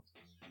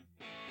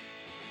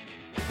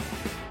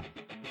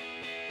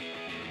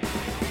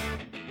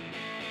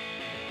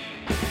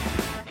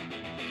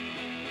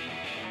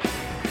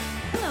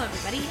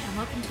everybody, and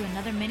welcome to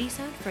another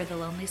mini-sode for the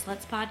Lonely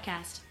Sluts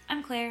podcast.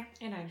 I'm Claire.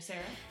 And I'm Sarah.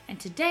 And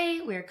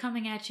today we're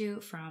coming at you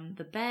from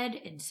the bed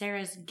in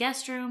Sarah's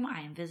guest room.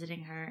 I am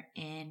visiting her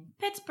in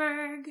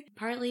Pittsburgh,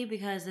 partly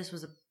because this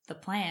was the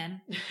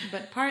plan,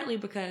 but partly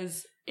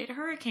because it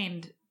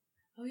hurricaned.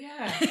 Oh,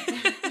 yeah.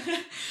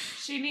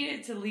 She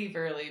needed to leave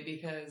early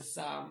because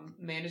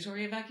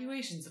mandatory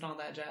evacuations and all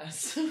that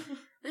jazz.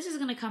 This is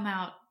going to come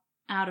out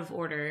of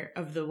order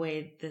of the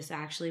way this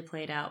actually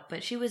played out,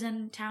 but she was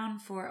in town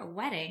for a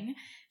wedding.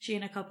 She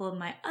and a couple of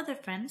my other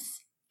friends,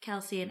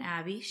 Kelsey and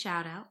Abby,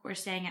 shout out, were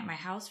staying at my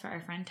house for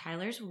our friend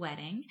Tyler's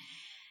wedding,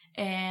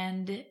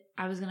 and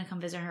I was going to come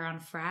visit her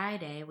on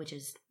Friday, which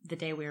is the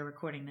day we are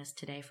recording this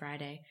today,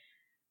 Friday.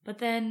 But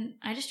then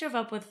I just drove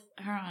up with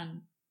her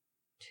on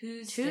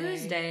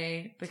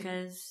Tuesday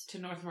because to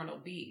North Myrtle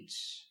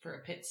Beach for a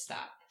pit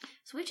stop.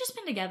 So we've just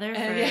been together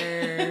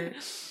for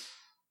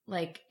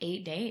like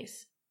 8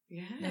 days.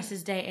 Yeah. This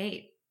is day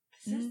 8.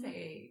 This is day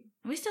 8.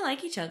 We still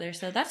like each other,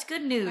 so that's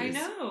good news. I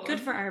know.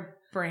 Good for our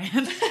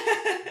brand.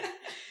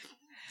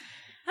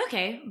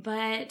 Okay,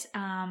 but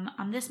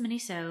on this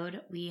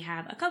mini-sode, we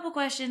have a couple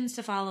questions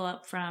to follow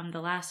up from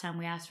the last time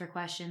we asked for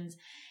questions,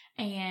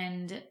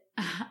 and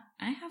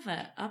I have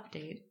an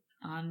update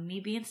on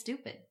me being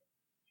stupid.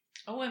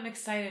 Oh, I'm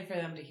excited for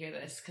them to hear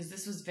this, because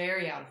this was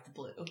very out of the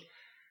blue.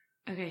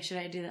 Okay, should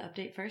I do the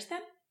update first then?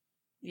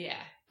 Yeah.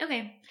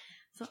 Okay,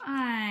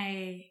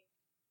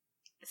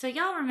 so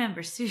y'all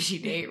remember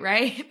Sushi Date,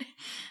 right?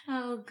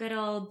 Oh, good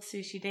old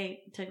Sushi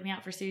Date. Took me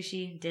out for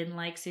sushi. Didn't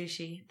like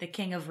sushi. The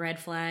king of red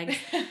flags.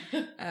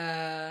 Then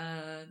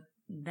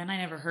I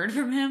never heard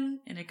from him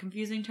in a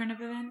confusing turn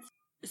of events.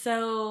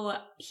 So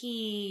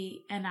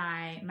he and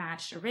I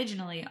matched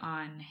originally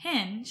on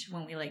Hinge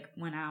when we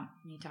went out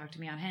and he talked to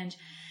me on Hinge.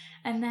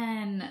 And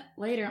then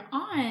later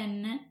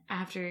on,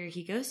 after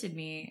he ghosted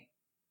me,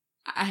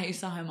 I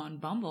saw him on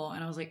Bumble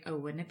and I was like, oh,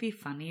 wouldn't it be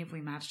funny if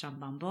we matched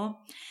on Bumble?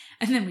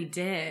 And then we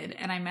did.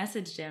 And I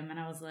messaged him and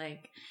I was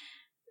like,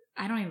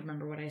 I don't even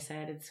remember what I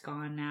said. It's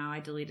gone now. I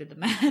deleted the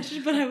match.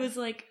 But I was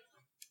like,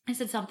 I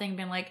said something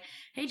being like,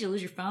 hey, did you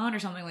lose your phone? Or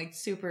something like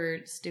super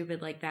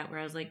stupid like that, where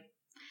I was like,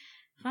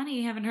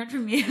 funny, haven't heard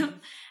from you.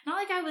 Not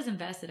like I was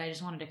invested. I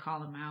just wanted to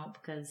call him out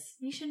because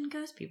you shouldn't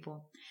ghost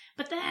people.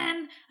 But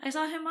then I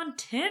saw him on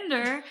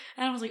Tinder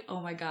and I was like, oh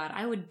my God,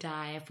 I would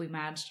die if we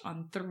matched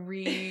on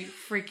 3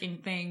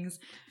 freaking things.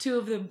 2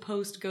 of them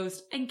post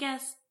ghost. And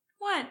guess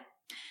what?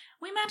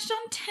 We matched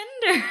on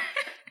Tinder.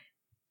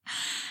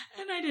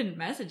 And I didn't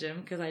message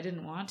him because I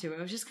didn't want to.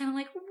 I was just kind of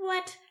like,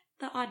 what?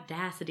 The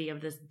audacity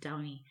of this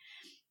dummy.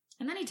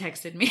 And then he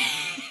texted me.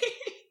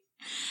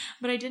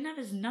 But I didn't have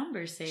his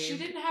number saved. She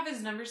didn't have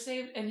his number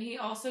saved, and he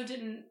also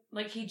didn't,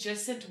 he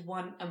just sent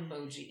one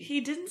emoji.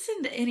 He didn't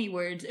send any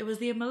words. It was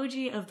the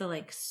emoji of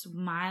the,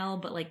 smile,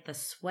 but, the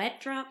sweat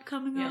drop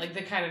coming off. Yeah,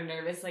 the kind of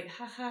nervous,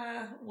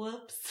 haha,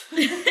 whoops.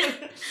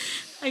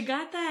 I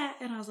got that,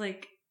 and I was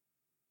like,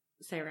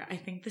 Sarah, I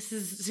think this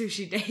is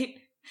Sushi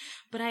Date.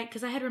 But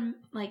because I had,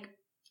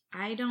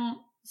 I don't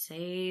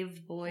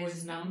save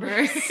boys'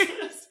 numbers.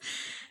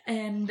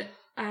 And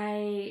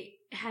I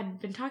had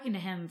been talking to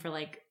him for,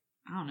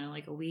 I don't know,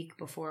 a week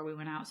before we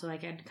went out. So,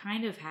 I'd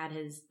kind of had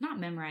his, not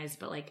memorized,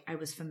 but, I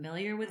was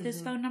familiar with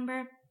his phone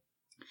number.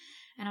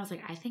 And I was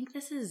like, I think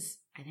this is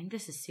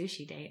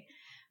Sushi Date.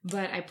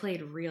 But I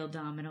played real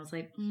dumb. And I was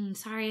like,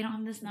 sorry, I don't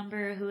have this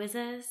number. Who is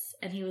this?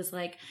 And he was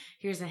like,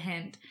 here's a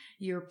hint.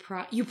 You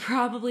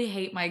probably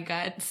hate my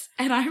guts.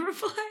 And I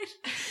replied.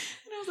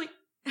 And I was like,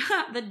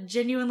 that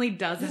genuinely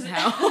doesn't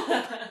help.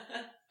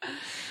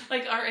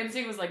 Our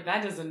instinct was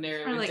that doesn't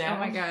narrow it down. Oh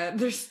my God,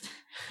 there's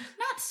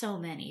not so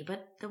many,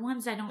 but the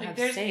ones I don't have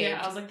saved.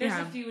 Yeah, I was like, there's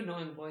a few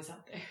annoying boys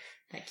out there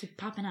that keep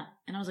popping up.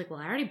 And I was like, well,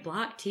 I already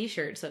blocked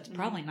T-shirts, so it's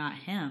probably not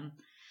him.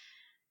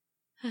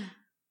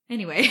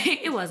 Anyway,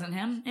 it wasn't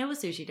him. It was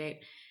Sushi Date.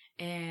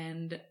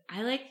 And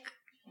I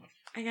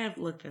gotta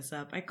look this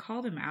up. I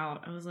called him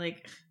out. I was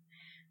like,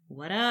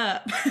 what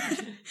up?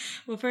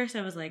 Well, first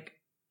I was like,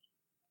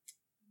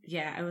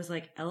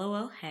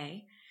 LOL,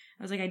 hey.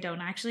 I was like, I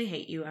don't actually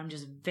hate you. I'm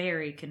just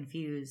very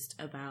confused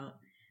about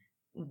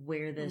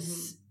where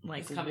this,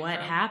 what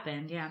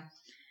happened. Yeah.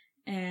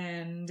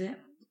 And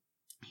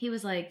he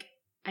was like,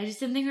 I just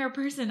didn't think our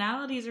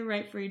personalities are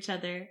right for each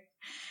other.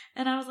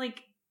 And I was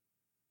like,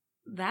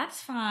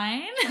 that's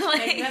fine.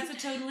 That's a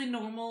totally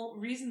normal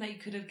reason that you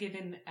could have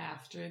given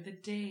after the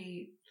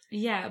date.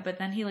 Yeah, but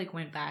then he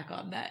went back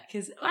on that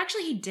because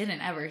actually he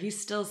didn't ever. He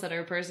still said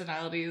our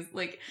personalities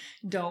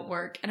don't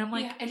work, and I'm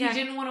like, yeah, and he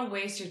didn't want to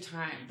waste your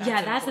time.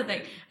 That's the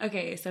thing.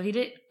 Okay, so he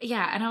did,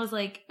 and I was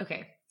like,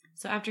 okay.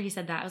 So after he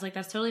said that, I was like,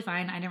 that's totally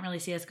fine. I didn't really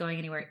see us going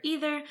anywhere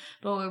either.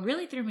 But what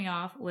really threw me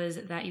off was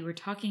that you were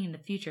talking in the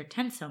future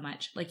tense so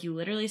much. You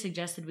literally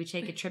suggested we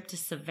take a trip to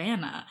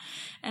Savannah,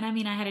 and I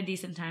mean, I had a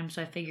decent time,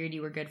 so I figured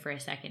you were good for a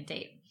second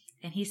date.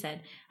 And he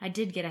said, I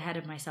did get ahead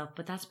of myself,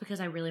 but that's because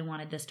I really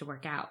wanted this to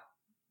work out.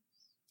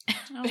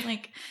 And I was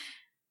like,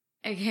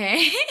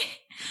 okay.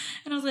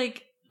 And I was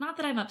like, not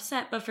that I'm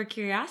upset, but for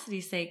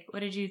curiosity's sake, what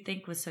did you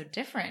think was so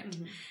different?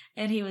 Mhm.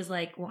 And he was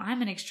like, well,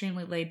 I'm an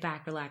extremely laid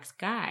back, relaxed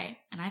guy.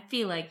 And I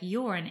feel like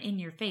you're an in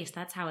your face,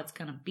 that's how it's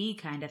going to be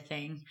kind of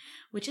thing,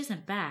 which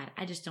isn't bad.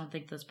 I just don't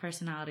think those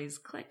personalities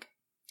click.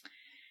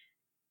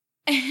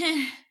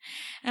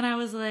 And I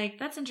was like,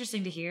 that's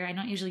interesting to hear. I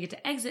don't usually get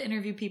to exit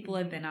interview people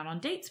I've been out on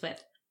dates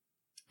with.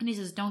 And he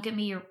says, don't get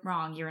me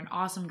wrong. You're an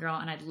awesome girl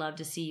and I'd love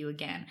to see you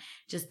again.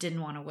 Just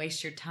didn't want to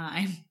waste your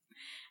time.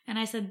 And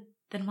I said,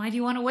 then why do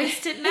you want to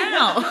waste it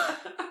now?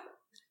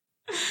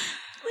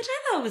 Which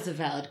I thought was a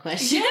valid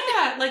question.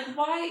 Yeah, like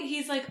why?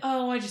 He's like,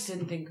 oh, I just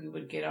didn't think we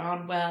would get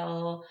on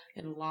well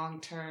in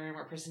long term.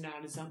 Our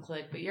personalities don't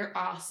click, but you're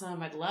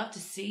awesome. I'd love to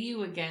see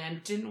you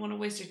again. Didn't want to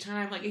waste your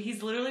time. Like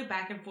he's literally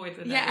back and forth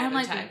with that. Yeah, I'm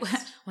like,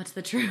 text. What's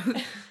the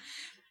truth?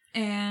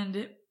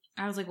 And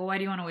I was like, well, why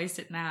do you want to waste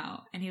it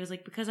now? And he was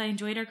like, because I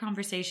enjoyed our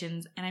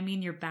conversations, and I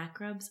mean, your back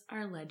rubs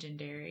are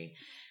legendary.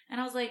 And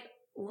I was like,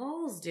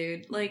 lols,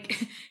 dude.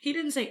 Like, he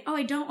didn't say, oh,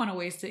 I don't want to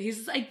waste it. He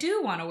says, I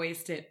do want to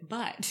waste it,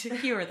 but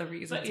here are the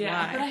reasons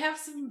why. But I have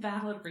some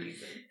valid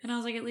reasons. And I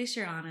was like, at least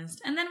you're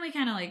honest. And then we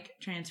kind of like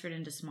transferred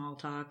into small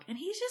talk, and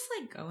he's just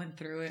like going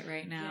through it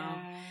right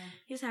now. Yeah.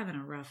 He's having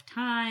a rough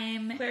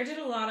time. Claire did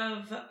a lot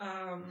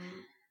of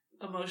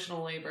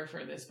emotional labor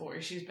for this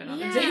boy. She's been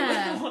on a date with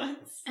him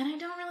once. And I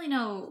don't really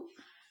know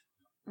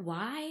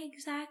why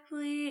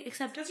exactly,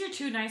 except because you're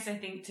too nice, I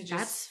think, to just...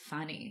 That's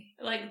funny.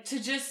 Like, to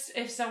just...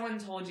 If someone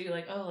told you,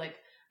 like, oh, like,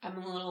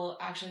 I'm a little...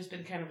 Actually, it's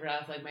been kind of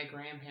rough. Like, my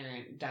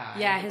grandparent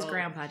died. Yeah, his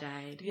grandpa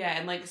died. Yeah,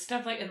 and, like,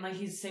 stuff like... And, like,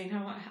 he's saying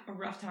how a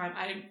rough time.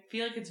 I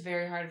feel like it's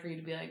very hard for you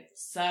to be like,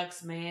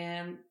 sucks,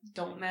 man.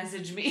 Don't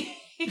message me.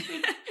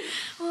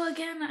 Well,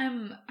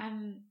 again,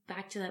 I'm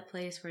back to that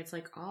place where it's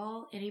like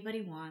all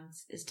anybody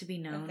wants is to be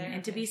known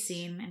and to be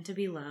seen and to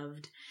be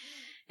loved.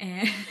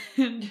 And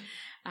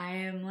I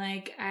am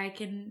like, I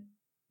can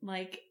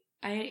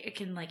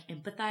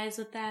empathize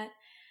with that.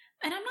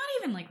 And I'm not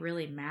even like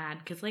really mad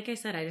because like I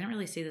said, I didn't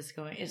really see this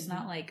going. It's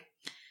not like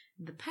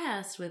the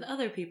past with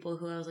other people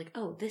who I was like,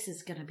 oh, this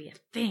is going to be a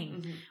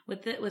thing.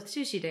 Mm-hmm. With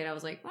Sushi Date, I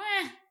was like,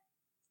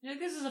 Yeah,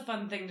 this is a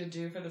fun thing to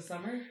do for the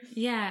summer.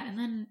 Yeah, and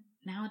then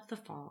now it's the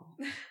fall.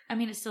 I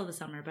mean, it's still the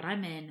summer, but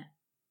I'm in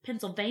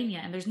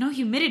Pennsylvania and there's no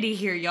humidity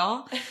here,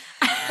 y'all.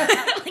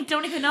 Like,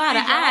 don't even know how to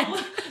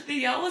act. The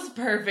y'all was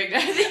perfect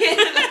at the end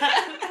of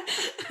that.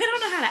 I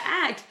don't know how to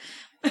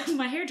act.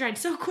 My hair dried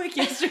so quick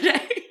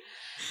yesterday.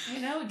 I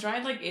know, it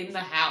dried like in the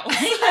house.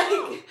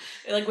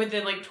 like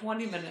within like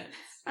 20 minutes.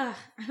 I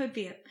would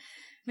be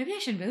maybe I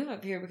should move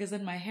up here because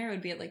then my hair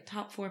would be at like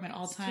top form at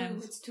all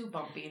times. It's too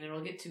bumpy and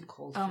it'll get too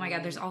cold. Oh my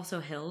god, there's also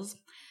hills.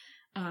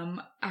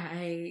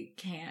 I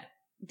can't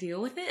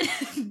deal with it.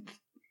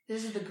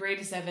 This is the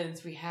greatest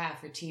evidence we have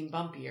for Team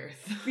Bumpy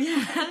Earth.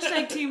 Yeah,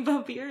 hashtag Team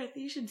Bumpy Earth.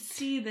 You should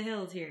see the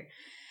hills here.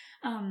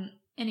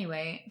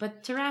 Anyway,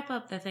 but to wrap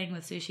up the thing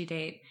with Sushi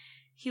Date,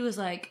 he was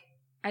like,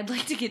 I'd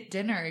like to get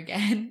dinner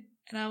again.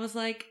 And I was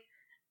like,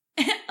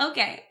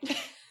 okay.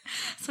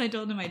 So I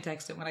told him I'd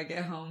text him when I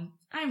get home.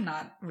 I'm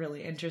not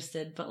really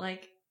interested, but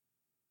like,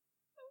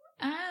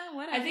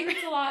 whatever. I think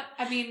it's a lot.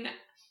 I mean,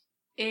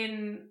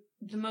 in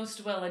the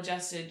most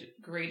well-adjusted,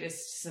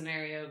 greatest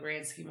scenario,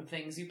 grand scheme of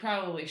things, you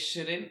probably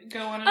shouldn't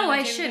go on.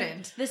 I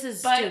shouldn't. This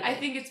is but stupid. I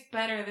think it's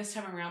better this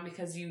time around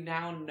because you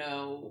now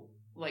know,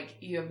 like,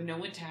 you have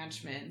no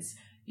attachments.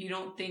 You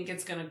don't think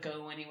it's gonna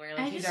go anywhere.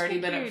 Like, he's already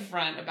been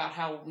upfront about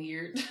how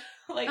weird.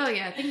 Like, oh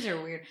yeah, things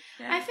are weird.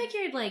 Yeah. I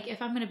figured, like,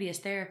 if I'm gonna be his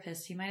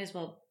therapist, he might as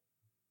well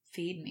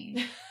feed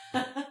me.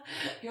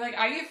 You're like,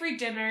 I get free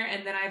dinner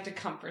and then I have to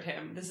comfort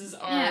him. This is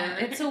our... Yeah,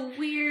 it's a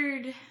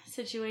weird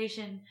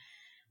situation.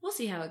 We'll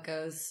see how it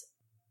goes.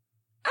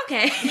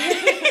 Okay.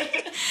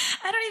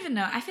 I don't even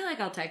know. I feel like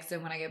I'll text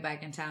him when I get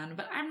back in town,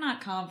 but I'm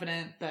not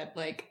confident that,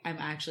 like, I'm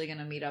actually going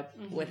to meet up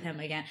with him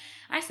again.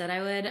 I said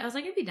I would. I was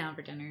like, I'd be down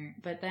for dinner.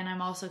 But then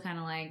I'm also kind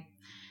of like...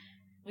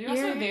 You're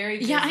also very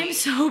busy. Yeah, I'm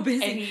so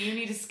busy. And you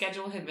need to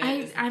schedule him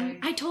in.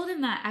 I told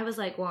him that. I was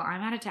like, well, I'm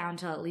out of town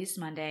till at least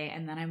Monday,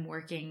 and then I'm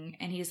working.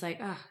 And he's like,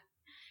 ugh.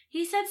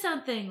 He said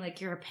something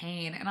like, you're a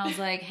pain. And I was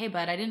like, hey,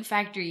 bud, I didn't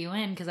factor you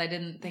in because I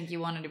didn't think you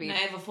wanted to be. And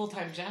I have a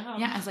full-time job.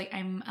 Yeah, I was like,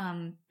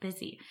 I'm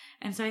busy.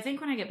 And so I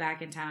think when I get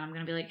back in town, I'm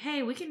going to be like,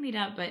 hey, we can meet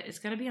up, but it's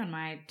going to be on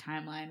my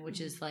timeline, which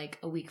is like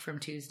a week from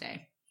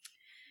Tuesday.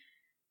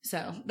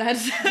 So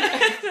that's...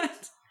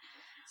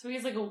 So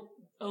he's like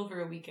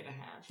over a week and a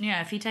half. Yeah,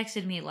 if he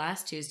texted me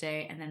last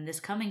Tuesday and then this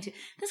coming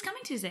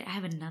Tuesday, I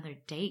have another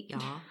date,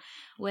 y'all,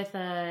 with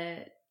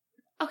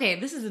okay,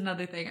 this is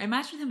another thing. I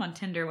matched with him on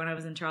Tinder when I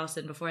was in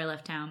Charleston before I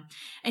left town.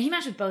 And he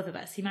matched with both of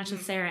us. He matched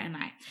with Sarah and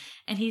I.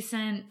 And he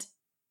sent...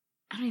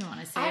 I don't even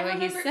want to say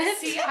what he said.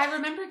 See, I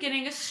remember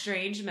getting a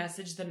strange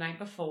message the night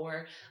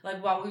before,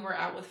 like while we were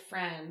out with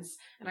friends,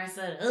 and I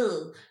said,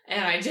 ugh,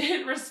 and I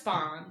didn't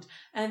respond.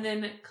 And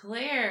then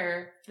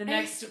Claire, the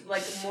next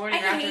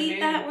morning or afternoon. I hate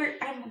that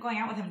I'm going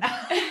out with him now.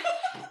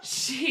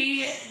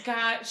 she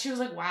was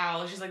like,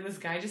 wow. She's like, this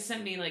guy just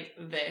sent me like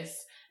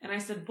this. And I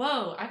said,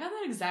 whoa, I got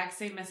that exact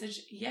same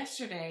message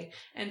yesterday.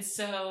 And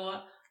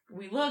so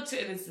we looked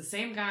and it's the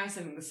same guy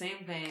sending the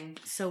same thing.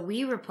 So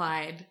we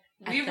replied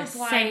at the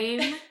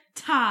same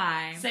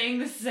time. Saying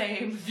the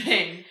same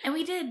thing. And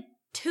we did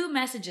 2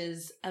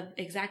 messages of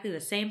exactly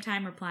the same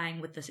time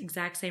replying with the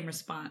exact same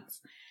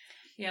response.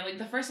 Yeah, like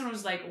the first one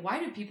was like, why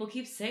do people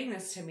keep saying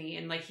this to me?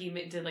 And like he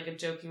did like a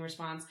joking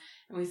response.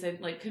 And we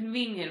said like,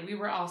 convenient. We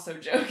were also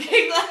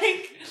joking.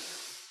 Like,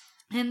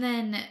 and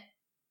then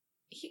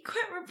he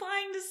quit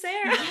replying to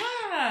Sarah.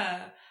 Yeah.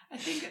 I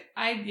think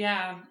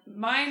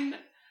mine,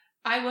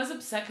 I was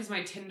upset because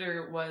my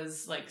Tinder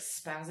was like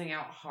spazzing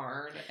out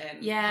hard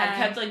and had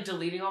kept like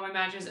deleting all my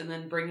matches and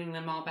then bringing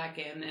them all back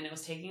in, and it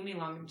was taking me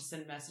longer to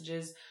send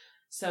messages.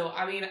 So,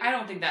 I mean, I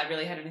don't think that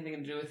really had anything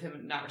to do with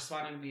him not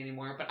responding to me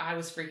anymore, but I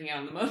was freaking out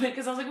in the moment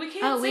because I was like, we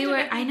can't send it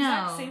at the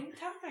exact same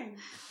time.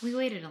 We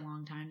waited a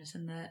long time to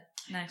send that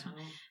next one.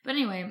 But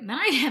anyway, then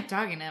I kept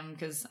talking to him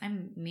because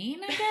I'm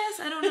mean, I guess.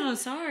 I don't know.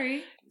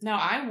 Sorry. No,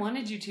 I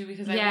wanted you to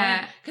because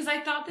because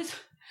I thought this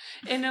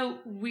in a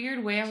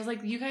weird way. I was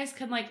like, you guys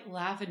can like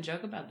laugh and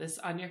joke about this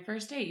on your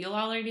first date. You'll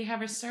already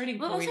have a starting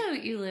point. Well, also,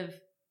 you live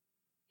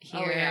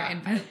here.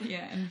 And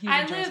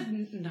I live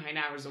 9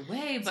 hours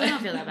away, but so I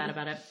don't feel that bad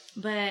about it.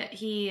 But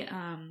he, he's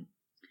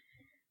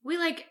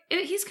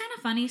kind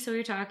of funny. So we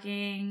were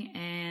talking,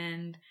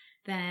 and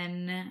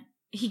then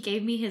he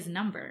gave me his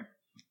number.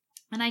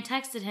 And I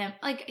texted him,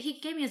 like, he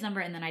gave me his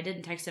number, and then I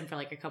didn't text him for,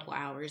 like, a couple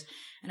hours.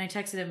 And I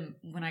texted him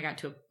when I got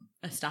to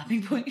a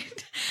stopping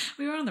point.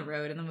 We were on the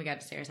road, and then we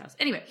got to Sarah's house.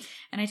 Anyway,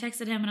 and I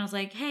texted him, and I was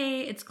like,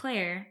 hey, it's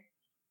Claire.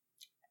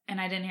 And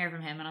I didn't hear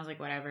from him, and I was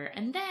like, whatever.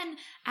 And then,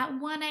 at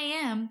 1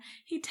 a.m.,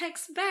 he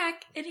texts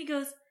back, and he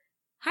goes,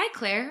 hi,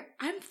 Claire,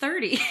 I'm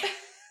 30.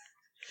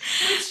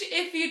 Which,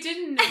 if you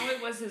didn't know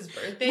it was his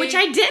birthday... Which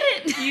I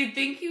didn't! You'd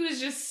think he was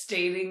just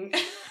stating...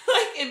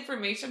 like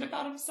information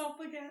about himself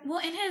again. Well,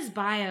 in his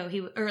bio,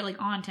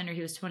 on Tinder,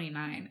 he was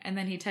 29, and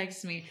then he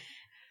texts me,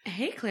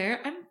 "Hey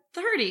Claire, I'm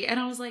 30," and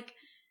I was like,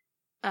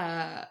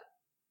 congrats.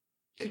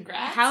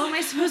 How am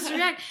I supposed to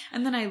react?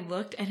 And then I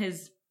looked at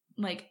his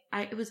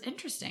it was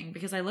interesting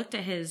because I looked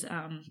at his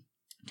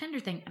Tinder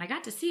thing, and I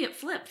got to see it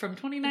flip from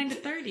 29 to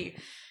 30,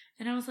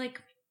 and I was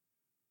like,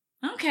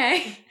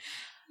 okay.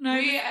 No,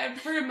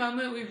 for a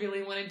moment, we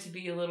really wanted to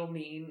be a little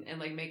mean and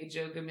like make a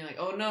joke and be like,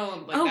 "Oh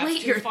no, like, oh that's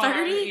wait, too you're far.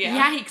 30?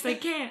 Yeah. Yikes, I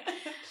can't."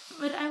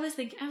 But I was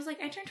like,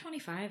 I turned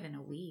 25 in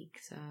a week,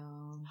 so.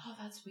 Oh,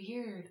 that's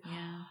weird.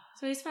 Yeah.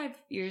 So he's 5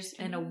 years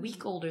and a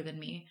week older than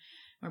me.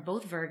 We're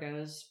both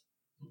Virgos,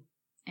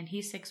 and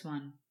he's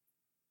 6'1".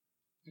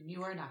 And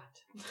you are not.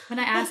 When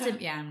I asked him,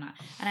 I'm not.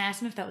 And I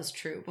asked him if that was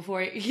true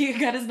before he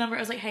got his number. I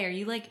was like, "Hey, are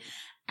you like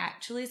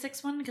actually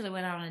 6'1"? Because I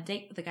went out on a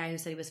date with a guy who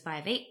said he was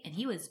 5'8", and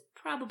he was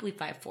probably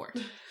 5'4".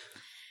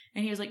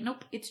 And he was like,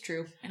 "Nope, it's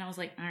true." And I was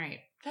like, "All right."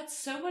 That's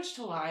so much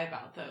to lie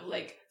about, though.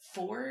 Like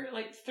 3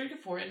 to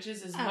 4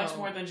 inches is much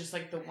more than just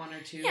like the 1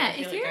 or 2. Yeah,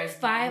 if you're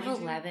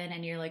 5'11"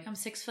 and you're like, "I'm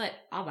 6 foot,"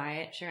 I'll buy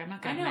it. Sure, I'm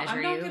not gonna measure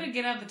you. I'm not gonna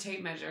get out the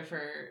tape measure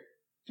for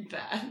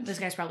that. This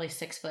guy's probably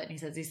 6 foot, and he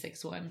says he's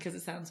 6'1" because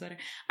it sounds better.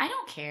 I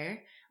don't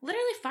care.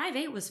 Literally,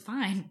 5'8" was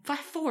fine.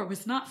 5'4"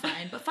 was not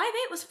fine, but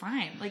 5'8" was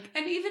fine. Like,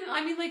 and even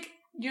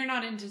you're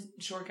not into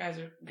short guys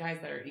or guys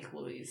that are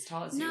equally as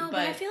tall as you. No,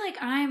 but I feel like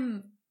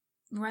I'm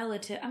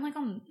like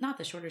on not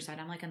the shorter side.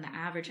 I'm like on the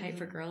average height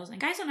for girls, and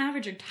guys on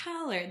average are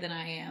taller than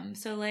I am.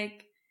 So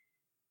like,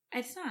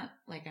 it's not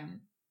like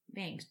I'm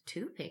being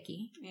too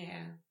picky.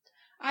 Yeah,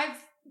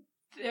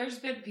 there's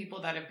been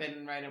people that have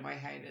been right at my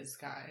height as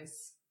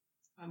guys,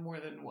 more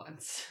than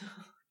once.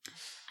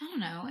 I don't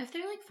know if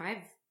they're like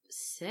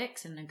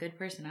 5'6" and a good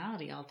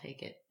personality, I'll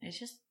take it. It's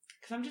just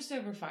because I'm just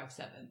over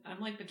 5'7".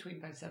 I'm like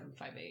between 5'7" and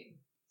 5'8",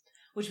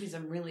 which means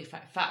I'm really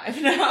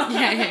 5'5" now.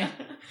 Yeah.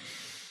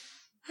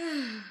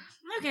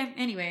 Okay,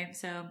 anyway,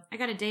 so I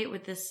got a date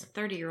with this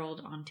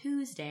 30-year-old on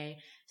Tuesday.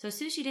 So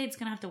Sushi Date's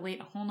going to have to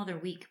wait a whole nother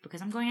week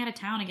because I'm going out of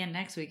town again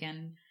next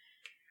weekend.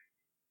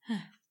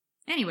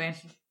 Anyway,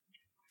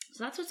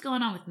 so that's what's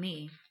going on with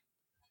me.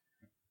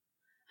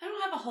 I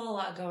don't have a whole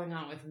lot going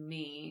on with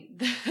me.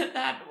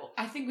 That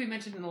I think we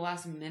mentioned in the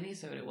last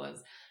mini-sode it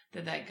was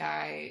that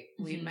guy,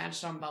 we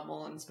matched on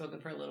Bumble and spoken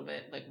for a little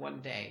bit, like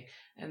one day.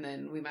 And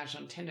then we matched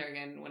on Tinder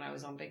again when I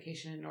was on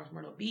vacation in North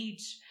Myrtle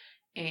Beach.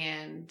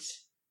 And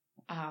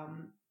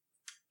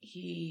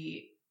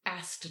he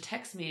asked to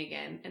text me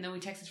again, and then we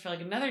texted for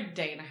like another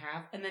day and a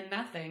half, and then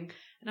nothing.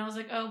 And I was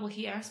like, oh, well,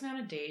 he asked me on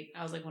a date.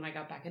 I was like, when I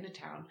got back into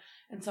town.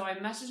 And so I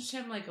messaged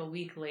him like a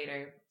week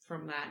later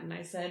from that, and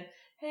I said,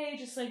 hey,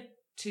 just like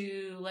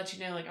to let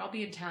you know, like I'll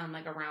be in town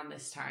like around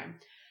this time.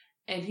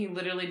 And he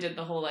literally did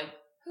the whole like,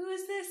 who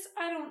is this?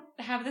 I don't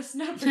have this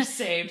number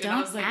saved. Don't and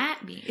I was like,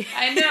 at me.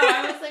 I know.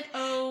 I was like,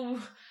 oh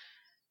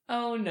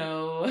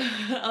no.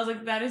 I was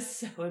like, that is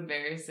so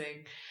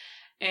embarrassing.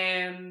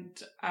 And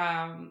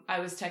I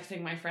was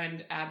texting my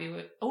friend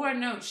Abby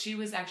she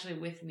was actually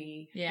with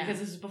me. Yeah. Because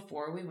this was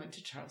before we went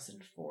to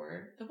Charleston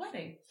for the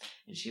wedding.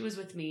 And she was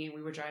with me and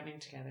we were driving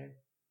together.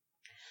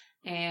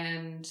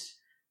 And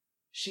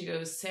she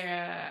goes,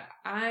 Sarah,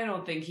 I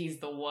don't think he's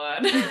the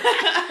one.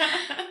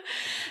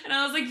 And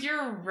I was like,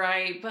 you're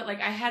right. But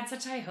like I had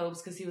such high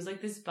hopes because he was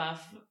like this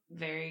buff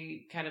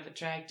very kind of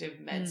attractive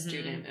med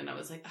student, and I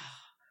was like, oh,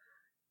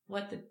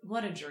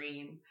 what a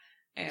dream.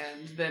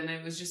 And then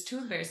it was just too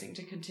embarrassing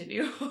to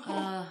continue.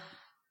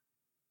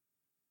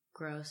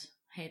 Gross.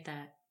 Hate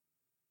that.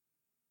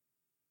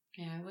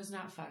 Yeah, it was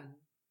not fun.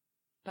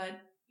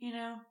 But,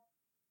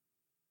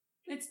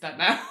 it's done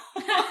now.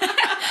 That's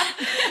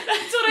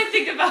what I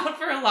think about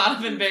for a lot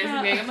of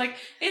embarrassing things. I'm like,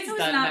 it was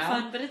done not now.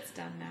 Fun, but it's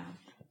done now.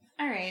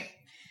 All right.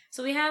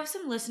 So we have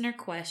some listener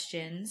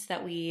questions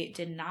that we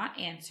did not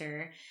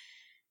answer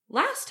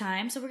last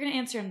time, so we're going to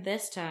answer them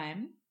this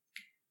time.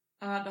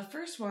 The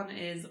first one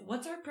is,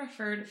 what's our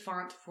preferred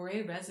font for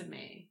a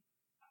resume?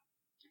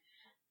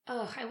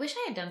 Oh, I wish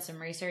I had done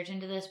some research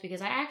into this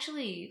because I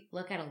actually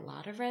look at a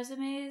lot of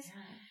resumes,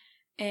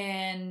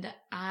 and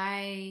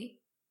I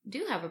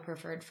do have a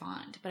preferred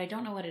font, but I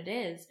don't know what it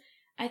is.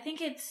 I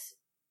think I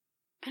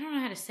don't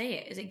know how to say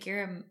it. Is it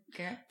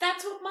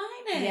That's what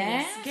mine is.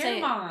 Yeah?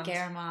 Garamond.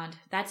 Garamond.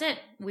 That's it.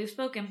 We've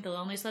spoken. The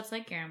Lonely Sluts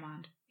like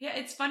Garamond. Yeah,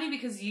 it's funny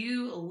because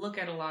you look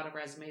at a lot of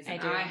resumes,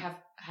 and I do. I have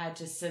had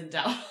to send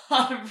out a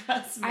lot of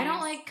resumes. I don't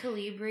like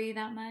Calibri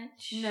that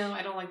much. No,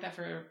 I don't like that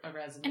for a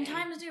resume. And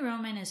Times New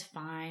Roman is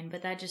fine,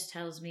 but that just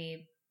tells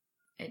me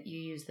you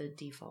use the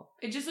default.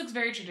 It just looks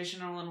very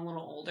traditional and a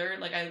little older.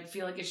 Like, I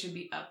feel like it should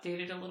be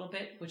updated a little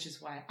bit, which is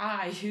why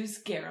I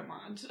use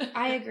Garamond.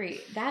 I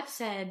agree. That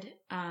said,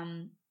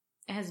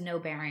 it has no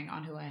bearing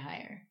on who I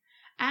hire.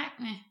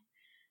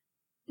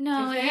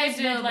 No, if it has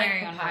no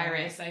bearing on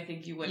Papyrus, I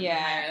think you wouldn't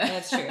yeah, hire that.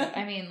 that's true.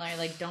 I mean,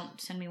 like,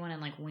 don't send me one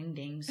in, like,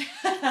 Wingdings.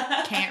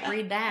 Can't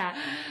read that.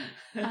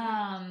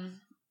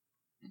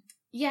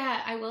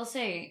 Yeah, I will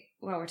say,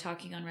 while we're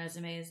talking on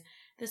resumes,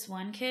 this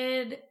one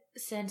kid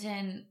sent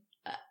in,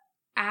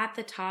 at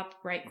the top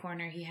right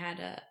corner, he had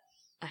a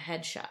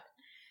headshot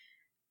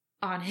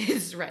on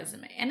his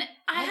resume. And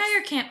I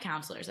hire camp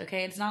counselors,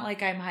 okay? It's not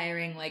like I'm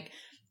hiring, like,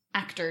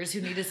 actors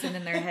who need to send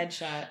in their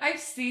headshot. I've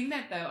seen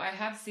that, though. I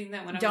have seen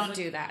that when Don't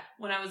do that.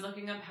 When I was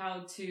looking up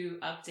how to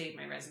update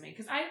my resume,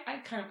 because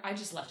I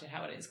just left it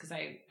how it is because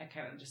I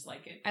kind of just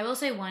like it. I will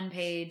say 1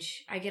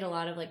 page. I get a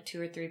lot of like 2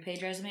 or 3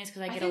 page resumes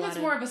because I get a lot of.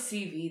 That's more of a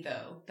CV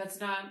though. That's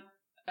not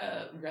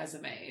a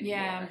resume anymore.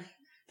 Yeah,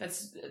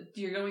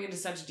 you're going into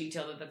such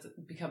detail that's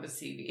become a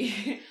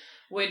CV.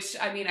 Which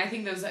I mean, I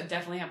think those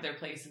definitely have their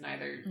place in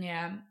either.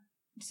 Yeah.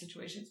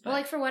 Situations. But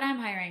like for what I'm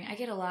hiring, I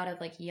get a lot of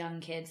like young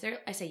kids.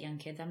 I say young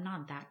kids, I'm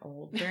not that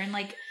old. They're in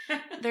like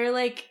they're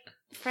like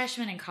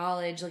freshmen in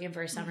college looking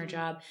for a summer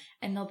job,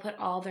 and they'll put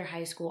all their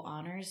high school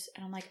honors,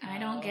 and I'm like, I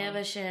don't give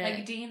a shit.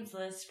 Like Dean's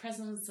List,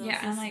 President's List. Yeah,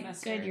 I'm like,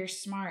 semester. Good, you're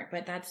smart,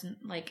 but that's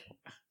like,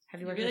 have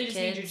you worked really with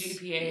just kids?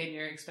 Need your GPA and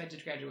your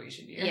expected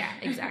graduation year. Yeah,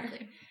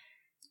 exactly.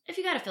 If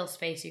you gotta fill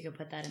space, you can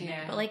put that in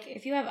there. But like,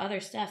 if you have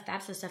other stuff,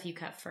 that's the stuff you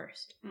cut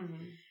first.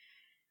 Mm-hmm.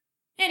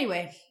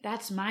 Anyway,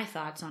 that's my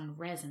thoughts on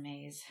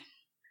resumes.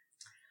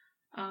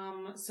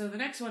 So the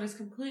next one is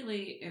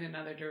completely in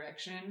another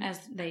direction. As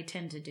they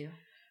tend to do.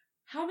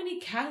 How many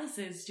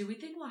calluses do we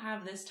think we'll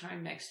have this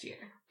time next year?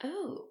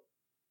 Oh.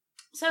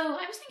 So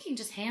I was thinking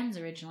just hands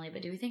originally,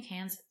 but do we think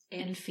hands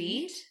and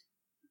feet?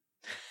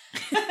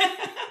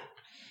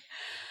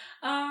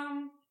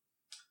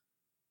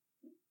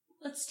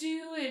 Let's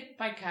do it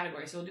by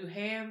category. So we'll do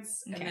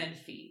hands and then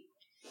feet.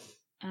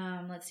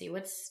 Let's see.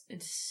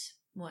 It's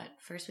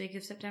first week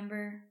of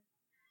September?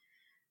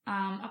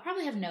 I'll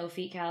probably have no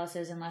feet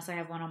calluses unless I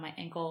have one on my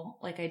ankle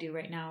like I do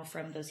right now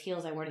from those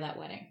heels I wore to that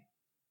wedding.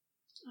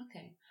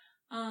 Okay.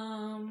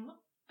 I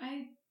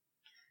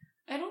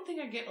don't think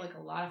I get like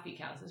a lot of feet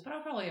calluses, but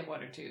I'll probably have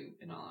 1 or 2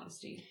 in all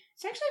honesty.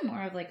 It's actually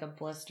more of like a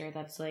blister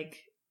that's like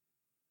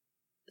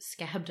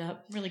scabbed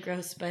up. Really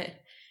gross, but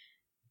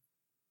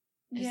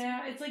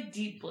yeah, it's like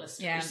deep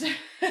blisters.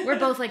 Yeah. We're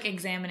both like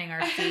examining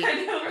our feet.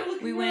 I know,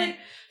 we went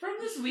from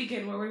this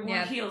weekend where we wore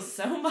heels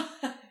so much.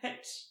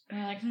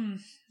 We're like,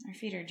 our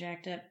feet are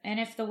jacked up. And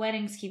if the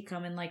weddings keep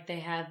coming like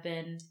they have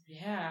been,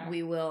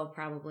 we will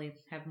probably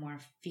have more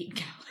feet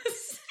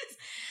calluses.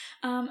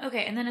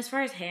 Okay, and then as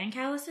far as hand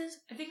calluses?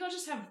 I think I'll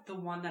just have the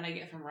one that I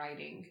get from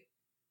writing.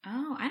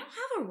 Oh, I don't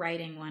have a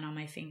writing one on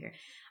my finger.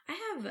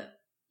 I have,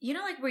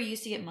 like where you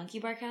used to get monkey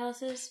bar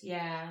calluses?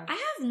 Yeah. I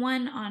have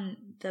one on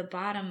the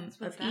bottom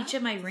of each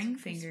of my ring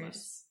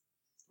fingers.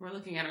 We're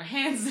looking at our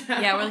hands now.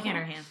 Yeah, we're looking at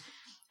our hands.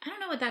 I don't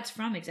know what that's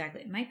from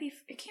exactly.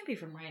 It can't be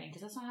from writing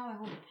because that's not how I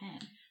hold a pen.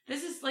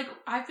 This is like,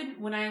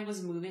 when I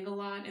was moving a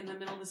lot in the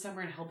middle of the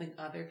summer and helping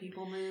other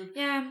people move.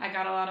 Yeah. I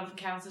got a lot of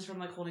calluses from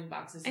like holding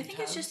boxes and I think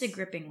it's just a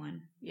gripping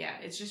one. Yeah,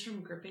 it's just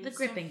from gripping The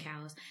gripping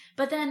callus.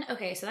 But then,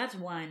 okay, so that's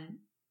one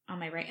on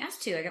my right. That's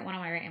 2. I got one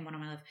on my right and one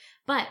on my left.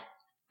 But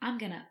I'm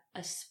going to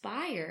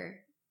aspire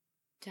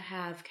to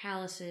have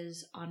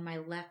calluses on my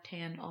left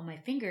hand, all my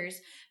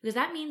fingers, because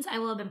that means I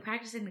will have been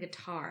practicing the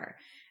guitar.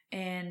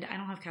 And I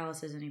don't have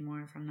calluses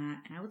anymore from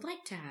that. And I would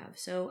like to have.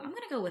 So I'm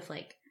going to go with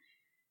like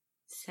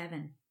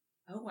 7.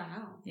 Oh,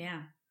 wow.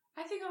 Yeah.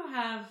 I think I'll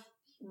have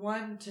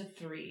 1 to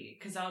 3,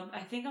 because I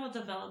think I'll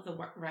develop the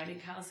writing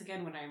callus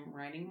again when I'm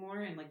writing more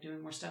and like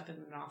doing more stuff in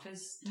an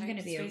office. I'm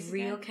gonna be a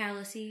real again.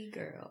 callousy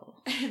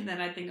girl. And then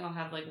I think I'll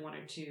have like 1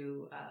 or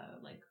 2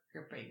 like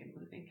gripping and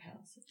moving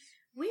calluses.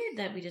 Weird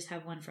that we just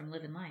have one from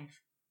Living Life.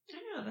 I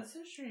know, that's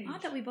so strange.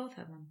 Odd that we both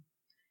have one.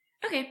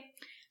 Okay,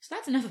 so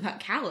that's enough about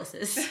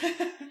calluses.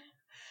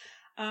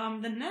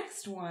 The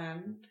next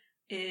one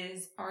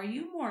is: are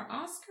you more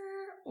Oscar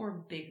or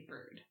Big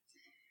Bird?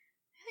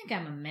 I think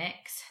I'm a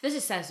mix. This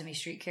is Sesame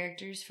Street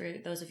characters for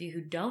those of you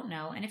who don't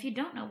know. And if you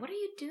don't know, what are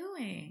you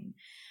doing?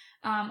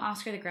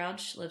 Oscar the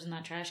Grouch lives in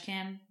that trash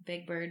can.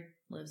 Big Bird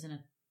lives in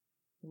a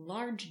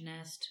large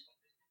nest.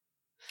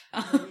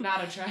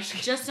 Not a trash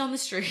can. Just on the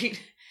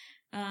street.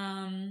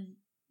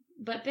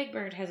 But Big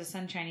Bird has a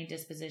sunshiny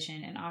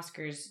disposition, and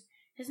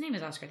his name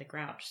is Oscar the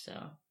Grouch,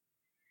 so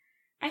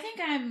I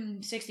think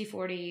I'm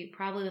 60-40,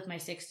 probably with my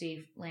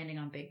 60 landing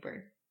on Big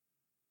Bird.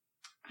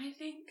 I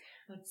think,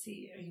 let's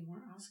see, are you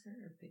more Oscar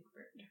or Big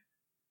Bird?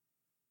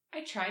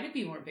 I try to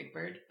be more Big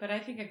Bird, but I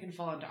think I can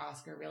fall into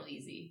Oscar real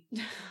easy.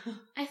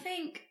 I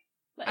think...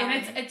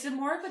 And it's a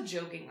more of a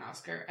joking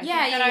Oscar.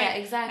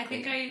 Exactly. I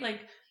think I, like,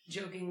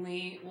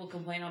 jokingly will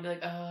complain. I'll be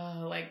like,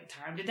 oh, like,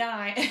 time to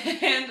die.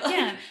 And,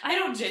 like, I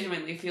don't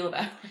genuinely feel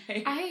that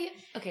way.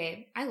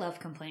 I love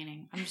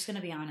complaining. I'm just going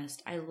to be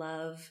honest. I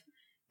love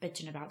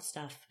bitching about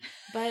stuff.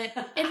 But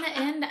in the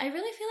end, I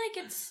really feel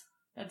like it's...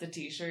 That's a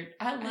t-shirt.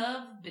 I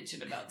love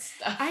bitching about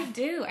stuff. I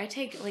do. I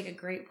take like a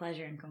great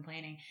pleasure in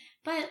complaining.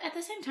 But at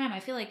the same time, I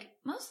feel like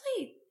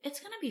mostly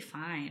it's going to be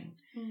fine.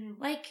 Mm-hmm.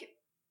 Like,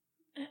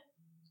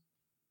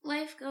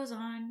 life goes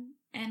on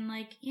and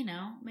like,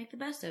 make the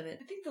best of it.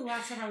 I think the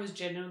last time I was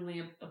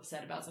genuinely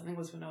upset about something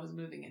was when I was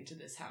moving into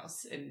this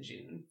house in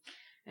June.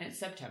 And it's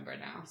September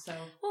now, so...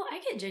 Well,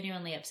 I get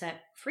genuinely upset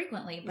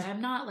frequently, but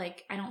I'm not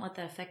like, I don't let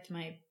that affect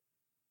my...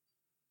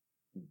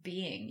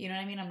 being, you know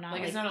what I mean? I'm not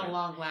like it's not a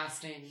long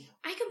lasting.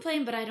 I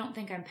complain, but I don't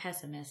think I'm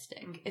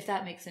pessimistic, if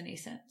that makes any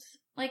sense.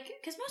 Like,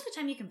 because most of the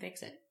time you can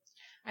fix it.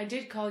 I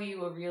did call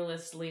you a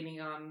realist leaning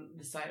on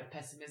the side of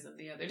pessimism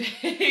the other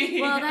day.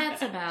 Well,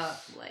 that's about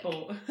like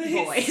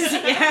boys.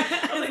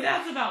 Yeah, like,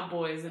 that's about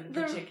boys in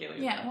particular.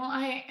 Yeah,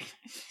 well,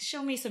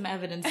 show me some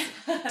evidence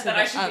that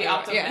I should be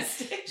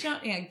optimistic.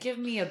 Yeah, give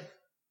me a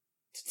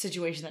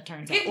situation that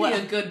turns out. Give me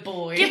a good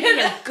boy. Give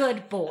me a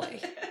good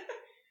boy.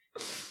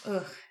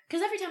 Ugh.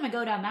 Because every time I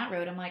go down that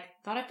road, I'm like,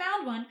 thought I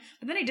found one,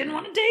 but then he didn't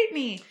want to date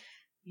me.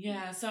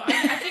 Yeah, so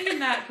I think in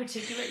that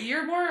particular,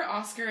 you're more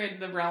Oscar in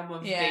the realm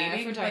of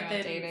dating, but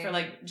then dating. For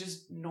like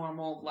just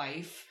normal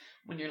life,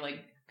 when you're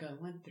like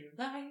going through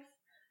life,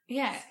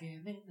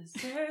 skimming the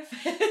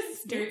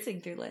surface,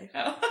 dancing through life.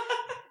 Oh.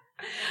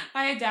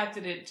 I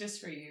adapted it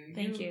just for you.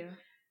 Thank you.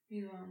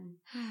 You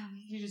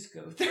just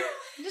go through.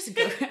 I'm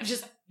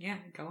just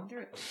going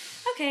through it.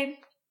 Okay,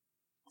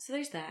 so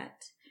there's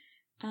that.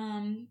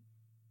 And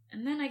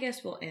then I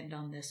guess we'll end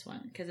on this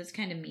one because it's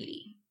kind of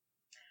meaty.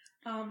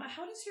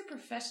 How does your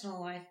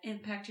professional life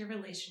impact your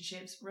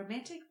relationships,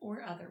 romantic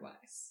or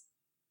otherwise?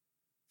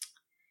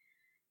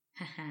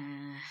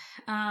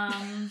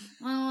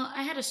 Well,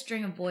 I had a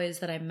string of boys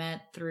that I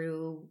met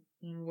through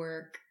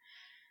work,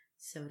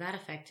 so that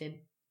affected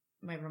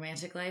my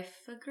romantic life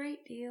a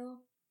great deal.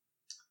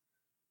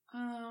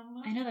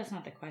 I know that's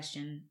not the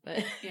question,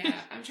 but yeah,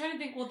 I'm trying to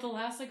think. Well, the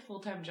last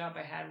full-time job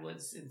I had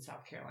was in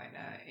South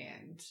Carolina,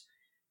 and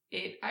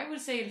I would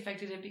say it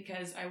affected it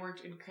because I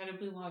worked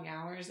incredibly long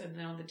hours, and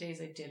then on the days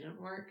I didn't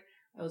work,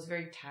 I was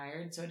very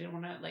tired, so I didn't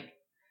want to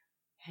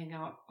hang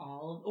out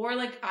or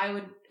I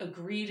would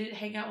agree to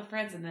hang out with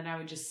friends, and then I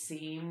would just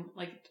seem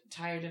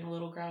tired and a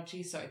little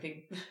grouchy. So I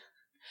think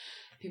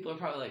people are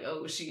probably like,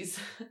 "Oh, she's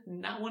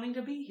not wanting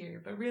to be here,"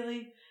 but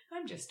really,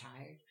 I'm just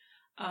tired.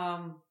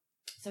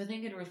 So I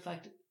think it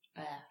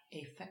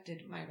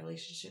affected my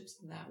relationships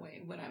in that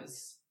way when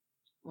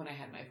I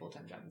had my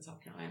full-time job in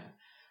South Carolina.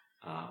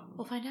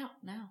 We'll find out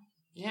now.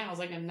 Yeah, I was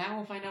like, and now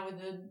we'll find out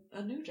with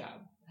a new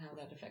job how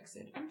that affects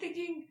it. I'm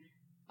thinking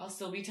I'll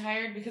still be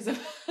tired because I'm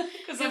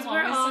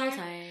we're all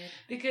tired.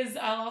 Because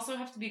I'll also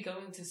have to be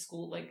going to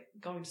school,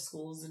 going to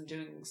schools and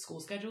doing school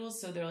schedules.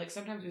 So they're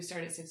sometimes we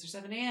start at 6 or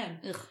 7 a.m.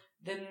 Ugh.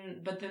 Then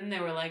they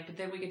were but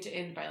then we get to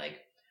end by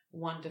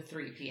 1 to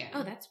 3 p.m.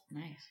 Oh, that's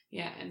nice.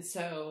 Yeah, and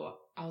so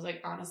I was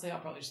like, honestly, I'll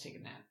probably just take a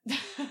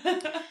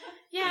nap.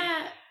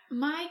 Yeah,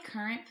 my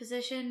current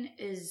position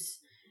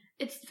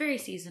it's very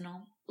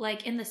seasonal.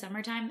 In the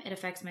summertime, it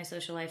affects my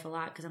social life a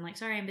lot because I'm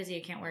sorry, I'm busy, I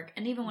can't work.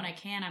 And even when I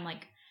can, I'm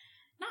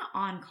not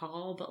on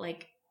call, but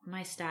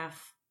my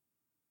staff,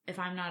 if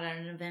I'm not at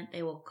an event,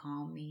 they will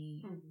call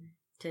me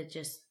to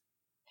just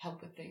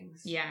help with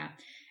things. Yeah.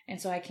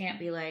 And so I can't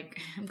be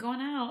I'm going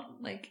out.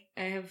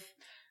 I have...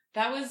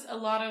 That was a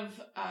lot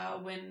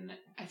of when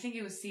I think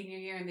it was senior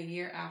year and the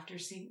year after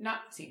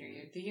not senior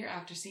year, the year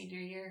after senior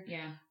year.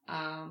 Yeah.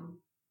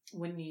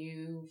 When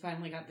you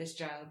finally got this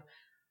job,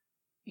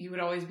 you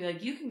would always be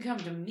you can come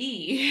to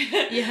me,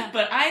 yeah,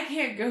 but I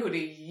can't go to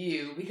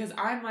you because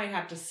I might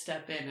have to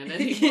step in at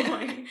any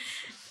point.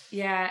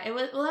 Yeah, it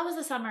was. Well, that was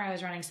the summer I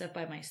was running stuff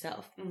by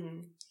myself. Mm-hmm.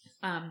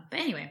 But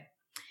anyway,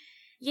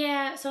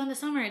 Yeah, so in the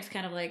summer, it's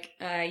kind of like,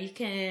 we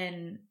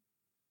can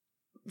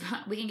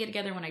get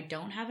together when I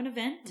don't have an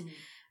event,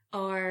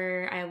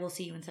 or I will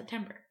see you in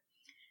September.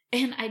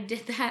 And I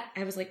did that.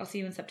 I was like, I'll see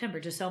you in September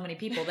to so many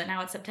people, but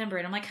now it's September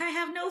and I'm like, I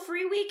have no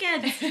free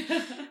weekends,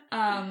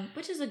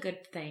 which is a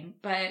good thing.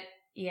 But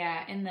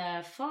yeah, in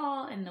the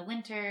fall, in the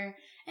winter,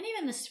 and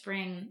even the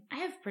spring, I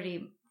have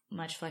pretty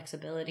much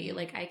flexibility.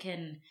 Like I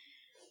can,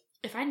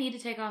 if I need to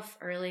take off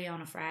early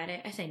on a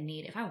Friday, I say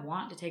need, if I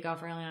want to take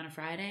off early on a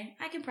Friday,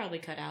 I can probably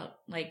cut out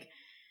like,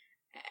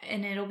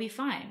 and it'll be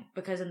fine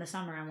because in the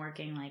summer I'm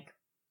working like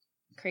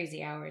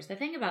crazy hours. The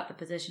thing about the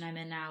position I'm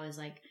in now is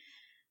like,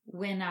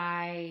 when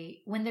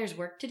there's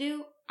work to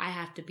do, I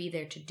have to be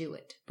there to do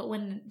it. But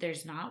when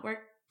there's not work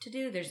to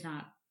do, there's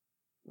not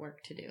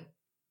work to do.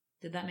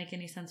 Did that make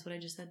any sense what I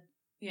just said?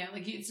 Yeah,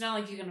 like it's not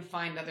like you're going to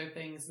find other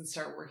things and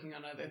start working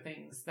on other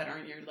things that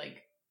aren't your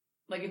like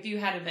if you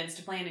had events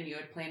to plan and you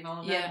had planned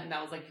all of them and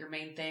that was like your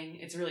main thing,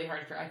 it's really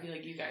hard for, I feel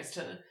like, you guys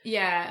to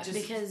just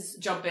because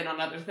jump in on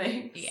other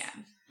things. Yeah.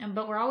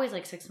 But we're always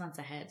like 6 months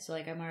ahead. So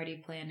like I'm already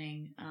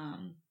planning,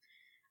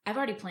 I've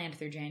already planned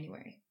through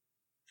January.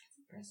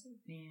 Impressive.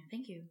 Yeah,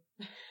 thank you.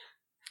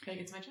 Like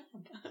it's my job.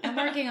 I'm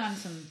working on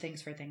some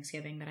things for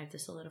Thanksgiving that I have to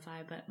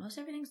solidify, but most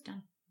everything's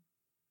done.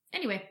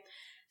 Anyway,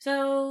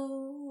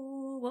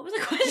 so what was the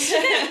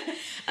question?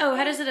 Oh,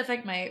 how does it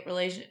affect my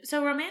relationship?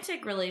 So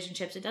romantic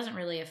relationships, it doesn't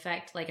really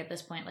affect, like at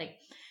this point, like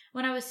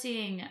when I was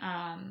seeing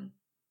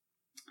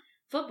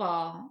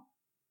football,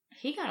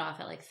 he got off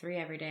at like 3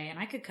 every day and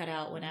I could cut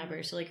out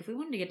whenever. So like if we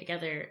wanted to get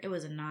together, it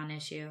was a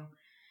non-issue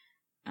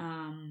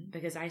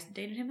because I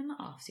dated him in the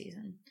off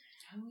season.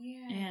 Oh,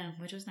 yeah. Yeah,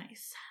 which was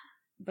nice.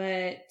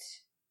 But,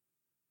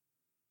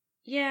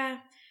 yeah,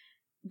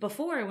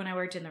 before when I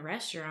worked in the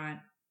restaurant,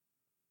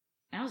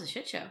 that was a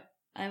shit show.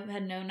 I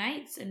had no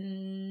nights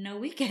and no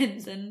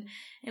weekends, and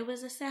it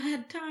was a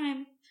sad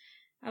time.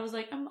 I was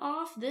like, I'm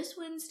off this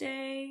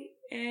Wednesday,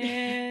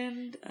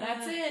 and...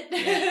 That's it.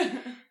 Yeah.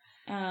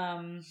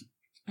 And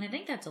I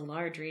think that's a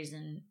large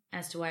reason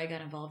as to why I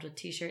got involved with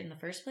T-Shirt in the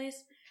first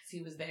place.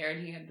 He was there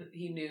and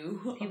he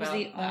knew. He was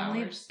the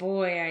only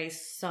boy I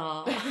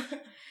saw.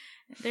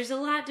 There's a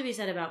lot to be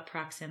said about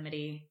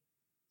proximity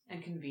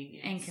and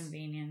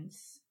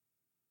convenience.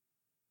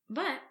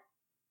 But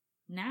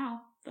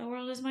now the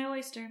world is my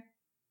oyster.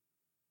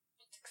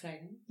 It's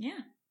exciting. Yeah.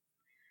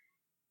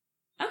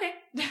 Okay.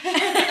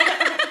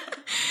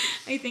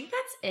 I think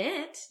that's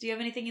it. Do you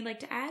have anything you'd like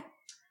to add?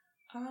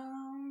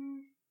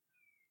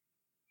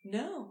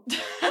 No.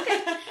 Okay.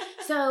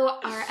 So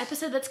our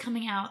episode that's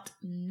coming out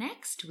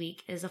next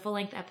week is a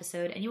full-length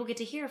episode, and you will get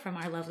to hear from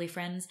our lovely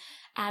friends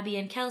Abby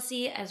and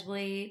Kelsey as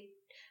we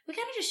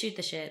kind of just shoot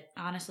the shit,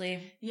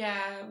 honestly.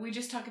 Yeah, we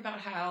just talk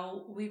about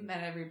how we've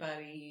met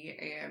everybody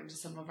and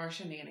some of our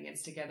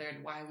shenanigans together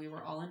and why we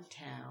were all in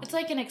town. It's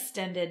like an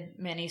extended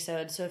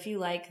mini-sode, so if you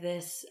like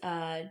this,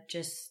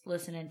 just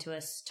listening to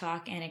us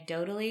talk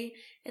anecdotally,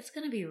 it's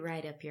going to be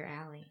right up your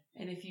alley.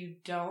 And if you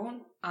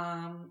don't,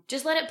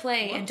 just let it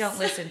play and don't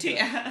listen to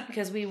it.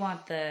 Because we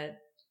want the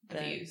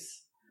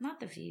views.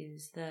 Not the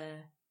views, the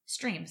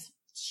streams.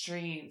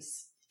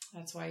 Streams.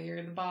 That's why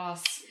you're the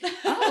boss.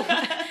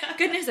 Oh,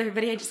 good news,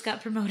 everybody. I just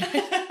got promoted.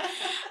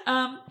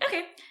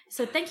 Okay.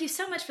 So thank you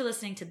so much for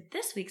listening to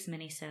this week's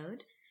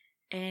mini-sode.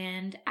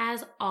 And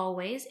as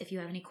always, if you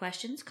have any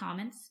questions,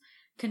 comments,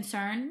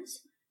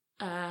 concerns,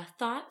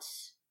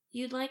 thoughts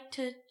you'd like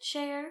to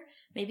share,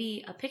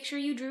 maybe a picture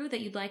you drew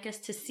that you'd like us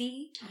to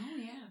see. Oh,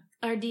 yeah.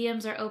 Our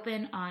DMs are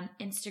open on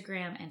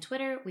Instagram and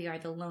Twitter. We are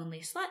the Lonely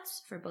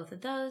Sluts for both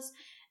of those.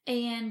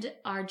 And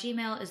our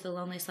Gmail is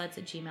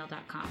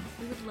thelonelysluts@gmail.com.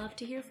 We would love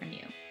to hear from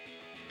you.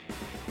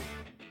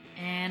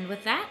 And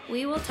with that,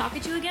 we will talk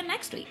at you again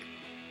next week.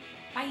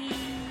 Bye.